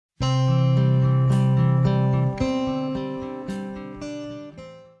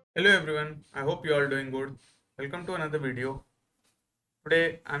Hello everyone, I hope you are doing good. Welcome to another video.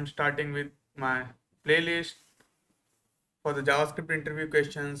 Today I'm starting with my playlist for the JavaScript interview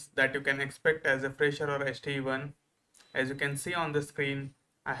questions that you can expect as a fresher or STE1. As you can see on the screen,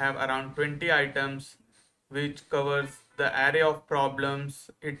 I have around 20 items which covers the array of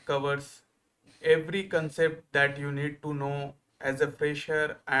problems. It covers every concept that you need to know as a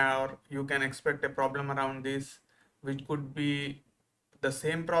fresher, or you can expect a problem around this, which could be the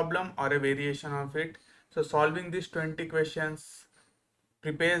same problem or a variation of it. So solving these 20 questions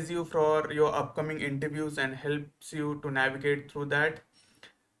prepares you for your upcoming interviews and helps you to navigate through that.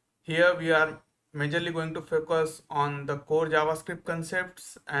 Here we are majorly going to focus on the core JavaScript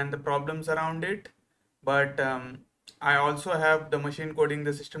concepts and the problems around it, but I also have the machine coding,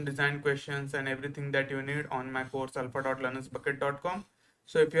 the system design questions and everything that you need on my course alpha.learnersbucket.com.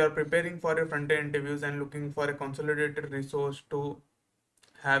 So if you are preparing for your front-end interviews and looking for a consolidated resource to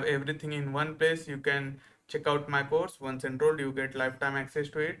have everything in one place, you can check out my course. Once enrolled, you get lifetime access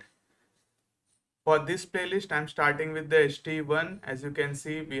to it. For this playlist, I'm starting with the ST1. As you can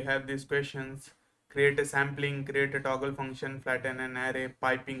see, we have these questions: create a sampling, create a toggle function, flatten an array,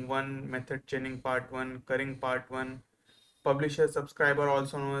 piping 1, method chaining part 1, currying part 1, publisher subscriber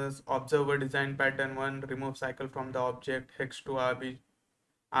also known as observer design pattern 1, remove cycle from the object, hex to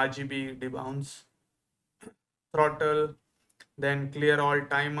RGB debounce, throttle, then clear all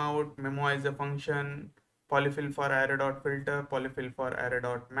timeout, memoize a function, polyfill for array.filter, polyfill for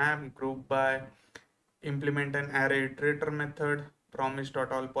array.map, group by, implement an array iterator method,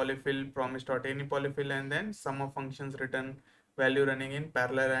 promise.all polyfill, promise.any polyfill, and then sum of functions return value running in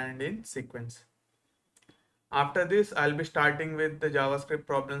parallel and in sequence. After this, I'll be starting with the JavaScript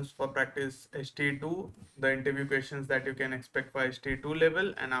problems for practice ST2, the interview questions that you can expect for ST2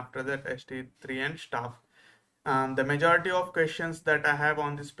 level, and after that ST3 and staff. The majority of questions that I have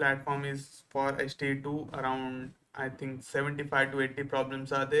on this platform is for ST2. Around, I think, 75 to 80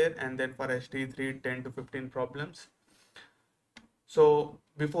 problems are there, and then for ST3 10 to 15 problems. So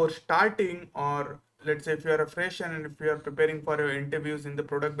before starting, or let's say if you are a fresher and if you are preparing for your interviews in the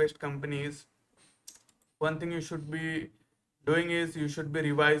product based companies, one thing you should be doing is you should be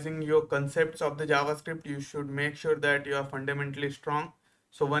revising your concepts of the JavaScript. You should make sure that you are fundamentally strong.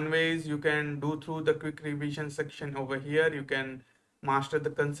 So one way is you can do through the quick revision section over here. You can master the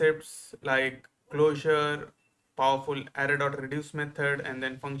concepts like closure, powerful array.reduce method, and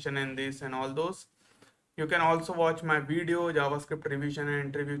then function and this and all those. You can also watch my video, JavaScript revision and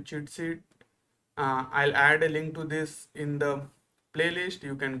interview cheat sheet. I'll add a link to this in the playlist.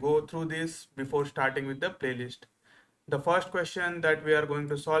 You can go through this before starting with the playlist. The first question that we are going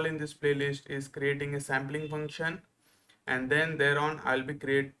to solve in this playlist is creating a sampling function, and then thereon I'll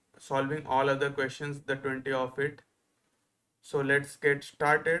be solving all other questions, the 20 of it. So let's get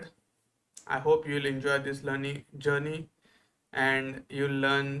started. I hope you'll enjoy this learning journey and you'll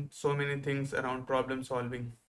learn so many things around problem solving.